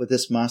end off with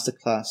this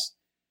masterclass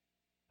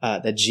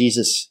that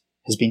Jesus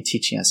has been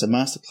teaching us, a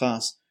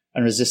masterclass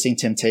on resisting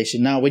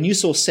temptation. Now, when you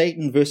saw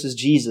Satan versus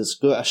Jesus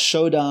go a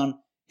showdown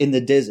in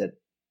the desert,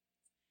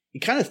 you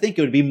kind of think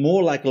it would be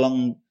more like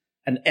along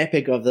an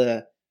epic of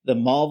the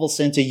Marvel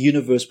Center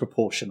universe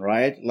proportion,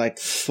 right? Like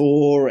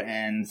Thor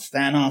and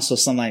Thanos or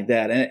something like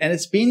that. And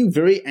it's been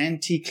very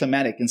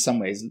anticlimactic in some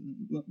ways,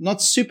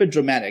 not super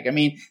dramatic. I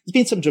mean, there's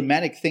been some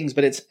dramatic things,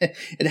 but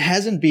it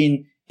hasn't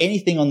been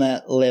anything on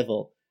that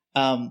level.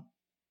 And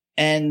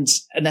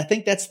I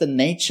think that's the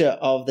nature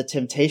of the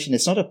temptation.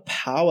 It's not a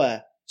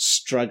power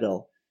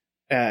struggle,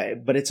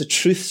 but it's a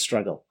truth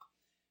struggle.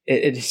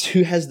 It is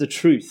who has the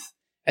truth,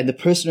 and the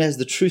person who has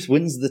the truth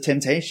wins the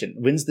temptation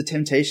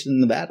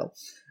in the battle.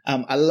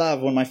 I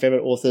love one of my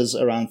favorite authors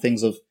around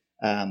things of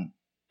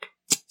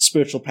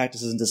spiritual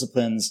practices and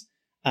disciplines,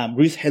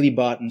 Ruth Haley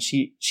Barton.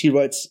 She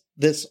writes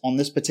this on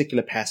this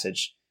particular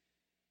passage.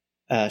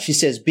 She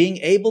says, being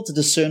able to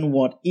discern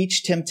what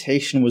each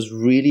temptation was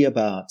really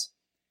about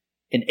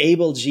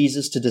enabled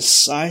Jesus to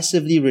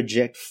decisively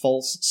reject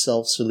false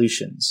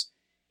self-solutions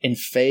in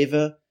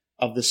favor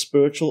of the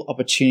spiritual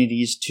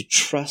opportunities to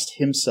trust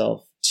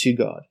himself to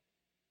God.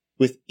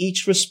 With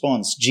each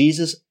response,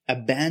 Jesus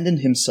abandoned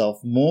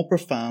himself more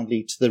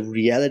profoundly to the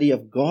reality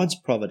of God's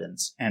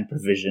providence and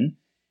provision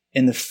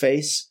in the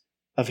face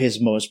of his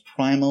most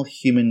primal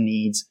human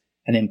needs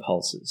and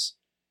impulses,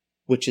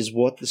 which is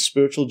what the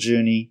spiritual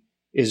journey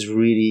is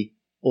really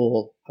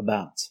all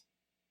about.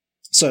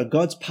 So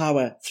God's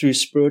power through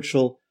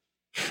spiritual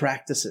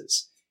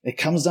practices. It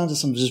comes down to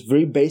some just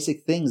very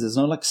basic things. There's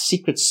no like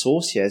secret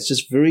sauce here. It's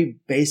just very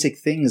basic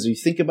things. You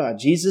think about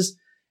Jesus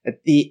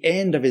at the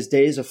end of his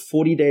days of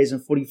 40 days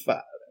and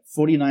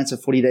 40 nights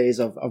and 40 days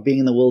of being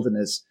in the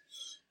wilderness.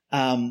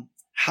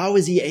 How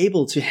is he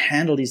able to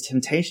handle these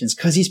temptations?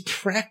 Because he's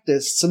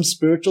practiced some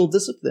spiritual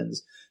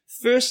disciplines.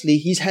 Firstly,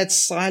 he's had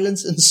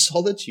silence and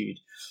solitude.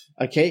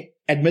 Okay.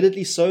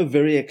 Admittedly so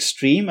very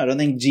extreme. I don't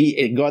think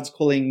God's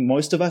calling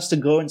most of us to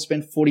go and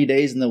spend 40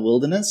 days in the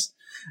wilderness,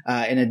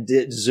 in a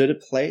deserted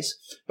place.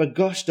 But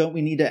gosh, don't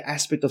we need an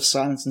aspect of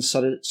silence and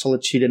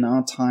solitude in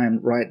our time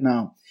right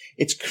now?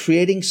 It's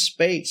creating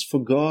space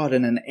for God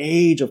in an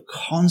age of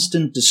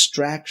constant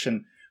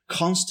distraction,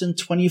 constant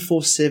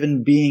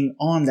 24/7 being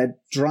on that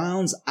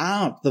drowns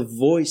out the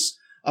voice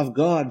of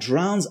God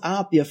drowns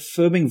out the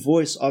affirming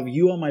voice of,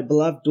 you are my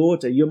beloved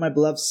daughter, you're my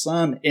beloved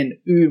son in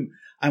whom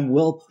I'm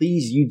well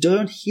pleased. You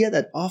don't hear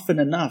that often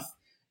enough,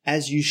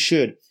 as you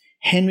should.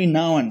 Henry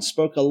Nouwen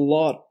spoke a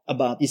lot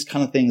about these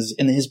kind of things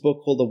in his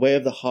book called The Way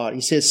of the Heart.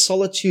 He says,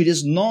 solitude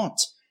is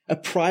not a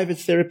private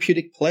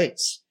therapeutic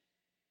place.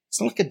 It's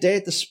not like a day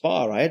at the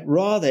spa, right?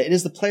 Rather, it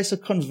is the place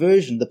of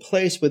conversion, the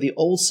place where the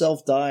old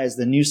self dies,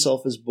 the new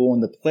self is born,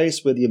 the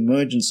place where the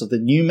emergence of the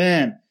new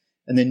man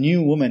and the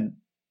new woman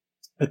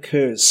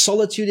occurs.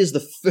 Solitude is the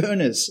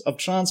furnace of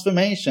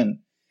transformation.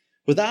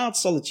 Without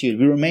solitude,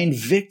 we remain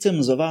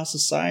victims of our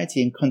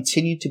society and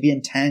continue to be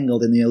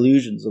entangled in the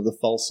illusions of the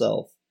false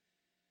self.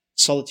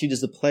 Solitude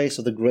is the place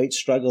of the great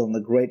struggle and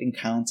the great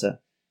encounter,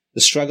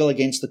 the struggle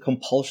against the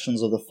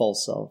compulsions of the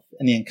false self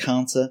and the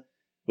encounter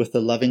with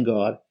the loving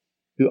God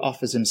who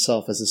offers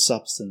himself as the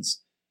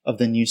substance of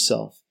the new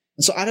self.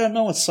 And so I don't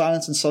know what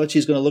silence and solitude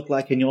is going to look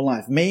like in your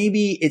life.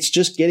 Maybe it's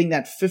just getting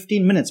that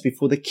 15 minutes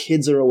before the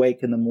kids are awake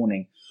in the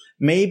morning.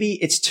 Maybe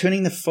it's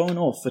turning the phone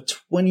off for a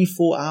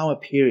 24-hour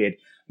period.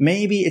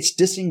 Maybe it's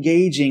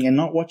disengaging and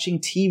not watching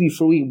TV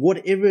for a week,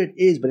 whatever it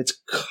is, but it's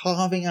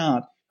carving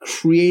out,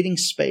 creating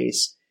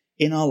space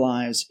in our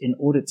lives in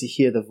order to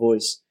hear the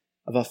voice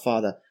of our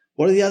Father.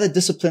 What are the other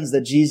disciplines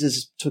that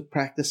Jesus took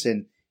practice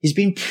in? He's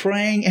been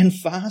praying and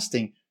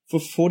fasting for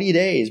 40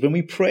 days. When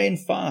we pray and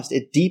fast,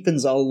 it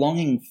deepens our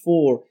longing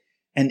for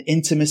an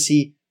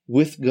intimacy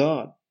with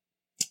God.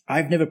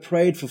 I've never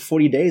prayed for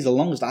 40 days. The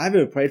longest I've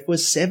ever prayed for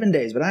is 7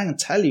 days. But I can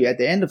tell you, at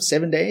the end of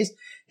 7 days,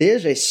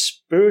 there's a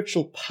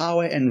spiritual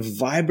power and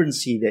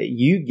vibrancy that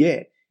you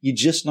get. You're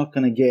just not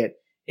going to get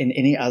in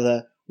any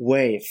other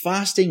way.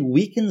 Fasting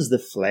weakens the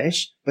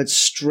flesh, but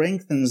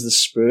strengthens the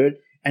spirit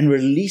and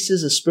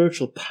releases a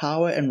spiritual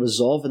power and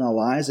resolve in our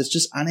lives. It's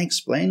just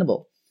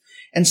unexplainable.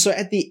 And so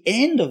at the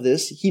end of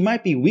this, he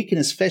might be weak in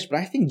his flesh, but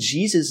I think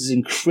Jesus is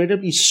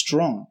incredibly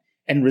strong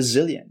and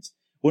resilient.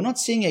 We're not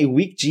seeing a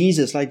weak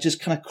Jesus like just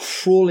kind of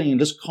crawling and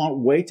just can't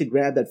wait to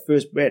grab that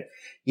first bread.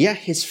 Yeah,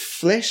 his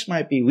flesh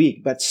might be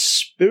weak, but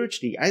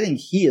spiritually, I think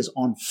he is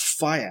on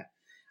fire.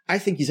 I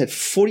think he's had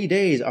 40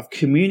 days of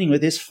communing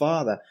with his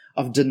Father,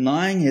 of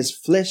denying his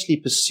fleshly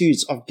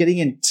pursuits, of getting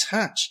in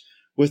touch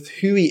with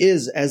who he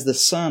is as the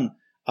Son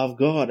of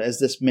God, as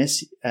this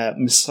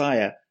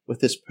Messiah with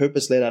this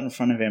purpose laid out in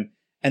front of him.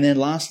 And then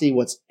lastly,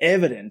 what's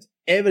evident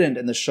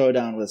in the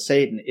showdown with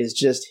Satan is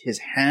just his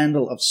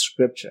handle of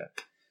Scripture.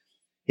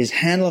 His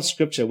handle of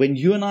Scripture. When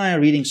you and I are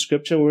reading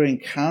Scripture, we're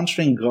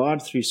encountering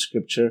God through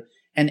Scripture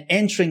and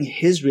entering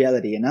his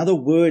reality. In other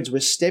words, we're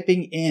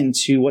stepping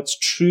into what's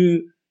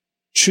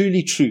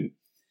truly true.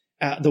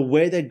 The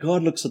way that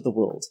God looks at the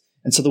world.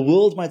 And so the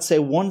world might say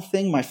one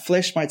thing, my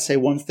flesh might say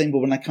one thing, but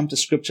when I come to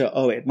Scripture,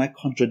 it might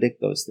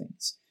contradict those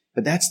things.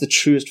 But that's the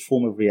truest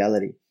form of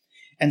reality.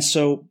 And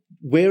so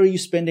where are you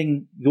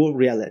spending your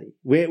reality?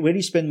 Where do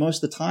you spend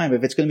most of the time?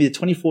 If it's going to be the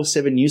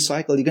 24/7 news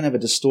cycle, you're going to have a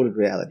distorted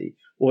reality,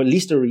 or at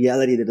least a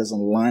reality that doesn't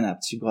line up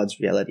to God's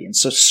reality. And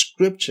so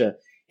Scripture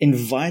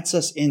invites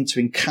us in to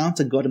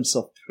encounter God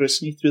himself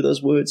personally through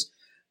those words,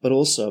 but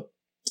also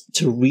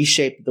to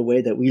reshape the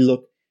way that we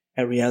look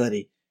at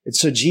reality. And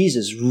so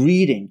Jesus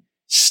reading,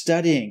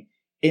 studying,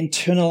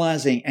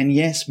 internalizing, and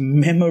yes,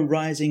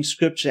 memorizing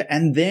Scripture,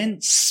 and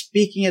then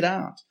speaking it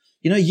out.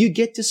 You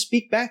get to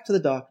speak back to the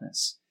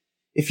darkness.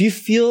 If you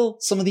feel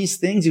some of these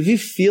things, if you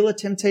feel a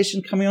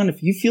temptation coming on,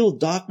 if you feel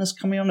darkness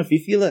coming on, if you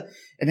feel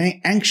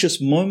an anxious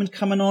moment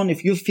coming on,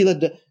 if you feel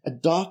a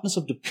darkness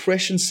of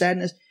depression,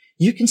 sadness,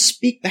 you can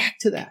speak back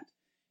to that.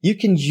 You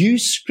can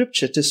use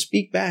Scripture to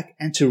speak back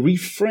and to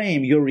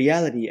reframe your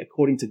reality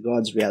according to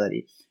God's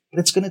reality. But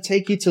it's going to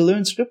take you to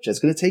learn Scripture. It's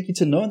going to take you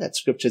to know that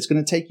Scripture. It's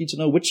going to take you to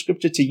know which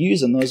Scripture to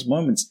use in those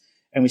moments.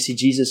 And we see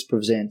Jesus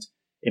present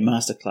a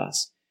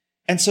masterclass.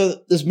 And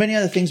so there's many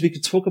other things we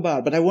could talk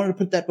about, but I wanted to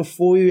put that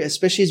before you,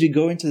 especially as we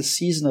go into the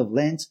season of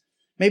Lent.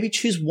 Maybe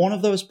choose one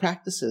of those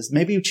practices.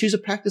 Maybe you choose a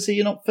practice that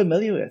you're not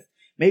familiar with.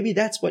 Maybe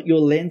that's what your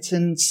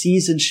Lenten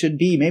season should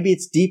be. Maybe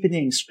it's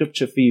deepening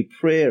Scripture for you,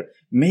 prayer.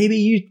 Maybe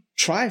you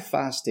try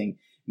fasting.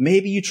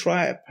 Maybe you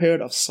try a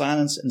period of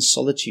silence and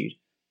solitude.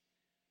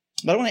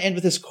 But I want to end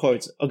with this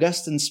quote.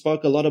 Augustine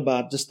spoke a lot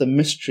about just the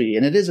mystery,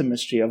 and it is a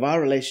mystery, of our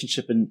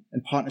relationship and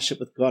partnership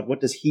with God. What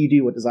does he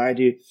do? What does I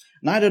do?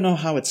 And I don't know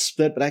how it's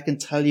split, but I can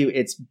tell you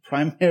it's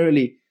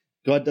primarily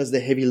God does the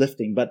heavy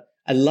lifting. But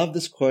I love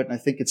this quote, and I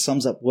think it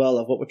sums up well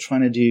of what we're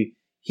trying to do.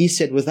 He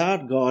said,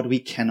 without God, we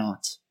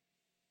cannot.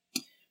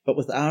 But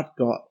without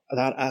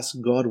us,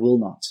 God will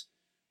not.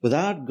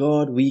 Without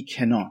God, we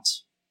cannot.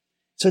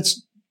 So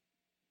it's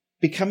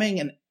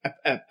becoming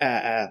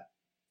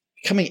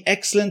becoming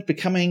excellent,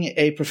 becoming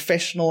a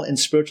professional in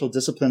spiritual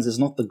disciplines is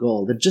not the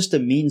goal. They're just a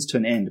means to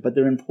an end, but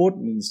they're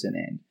important means to an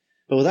end.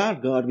 But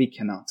without God, we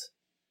cannot.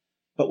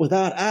 But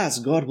without us,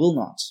 God will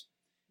not.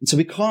 And so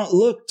we can't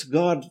look to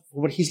God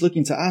for what he's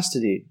looking to us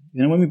to do.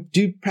 When we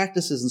do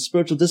practices and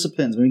spiritual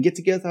disciplines, when we get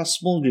together with our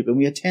small group and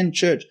we attend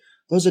church,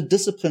 those are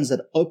disciplines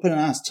that open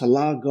us to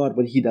allow God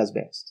what he does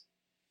best.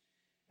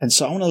 And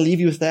so I want to leave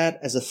you with that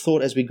as a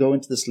thought as we go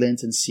into this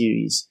Lenten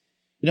series.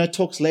 It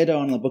talks later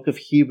on in the book of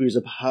Hebrews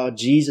about how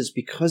Jesus,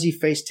 because he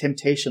faced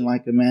temptation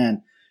like a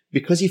man,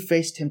 because he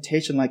faced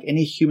temptation like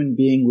any human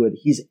being would,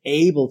 he's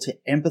able to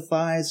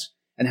empathize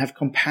and have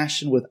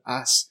compassion with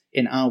us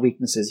in our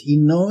weaknesses. He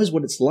knows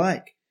what it's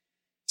like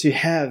to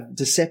have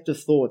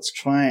deceptive thoughts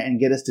try and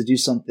get us to do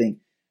something,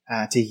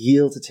 to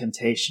yield to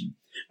temptation.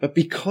 But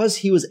because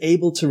he was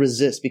able to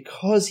resist,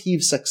 because he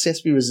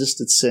successfully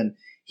resisted sin,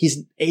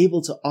 he's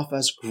able to offer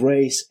us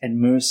grace and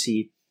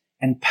mercy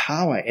and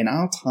power in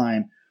our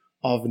time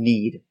of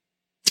need.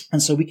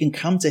 And so we can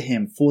come to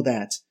him for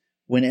that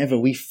whenever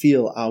we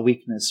feel our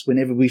weakness,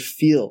 whenever we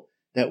feel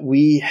that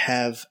we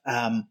have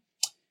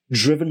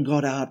driven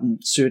God out in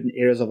certain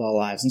areas of our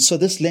lives. And so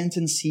this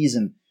Lenten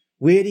season,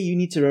 where do you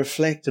need to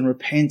reflect and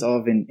repent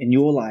of in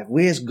your life?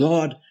 Where's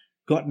God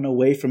gotten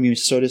away from you,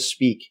 so to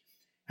speak?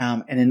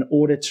 And in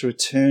order to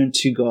return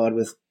to God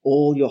with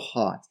all your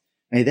heart,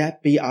 may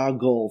that be our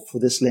goal for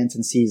this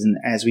Lenten season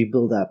as we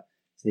build up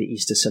to the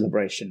Easter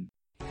celebration.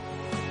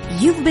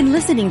 You've been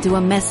listening to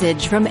a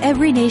message from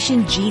Every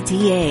Nation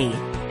GTA.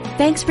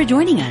 Thanks for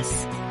joining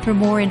us. For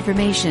more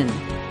information,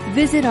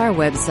 visit our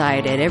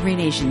website at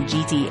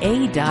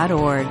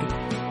everynationgta.org.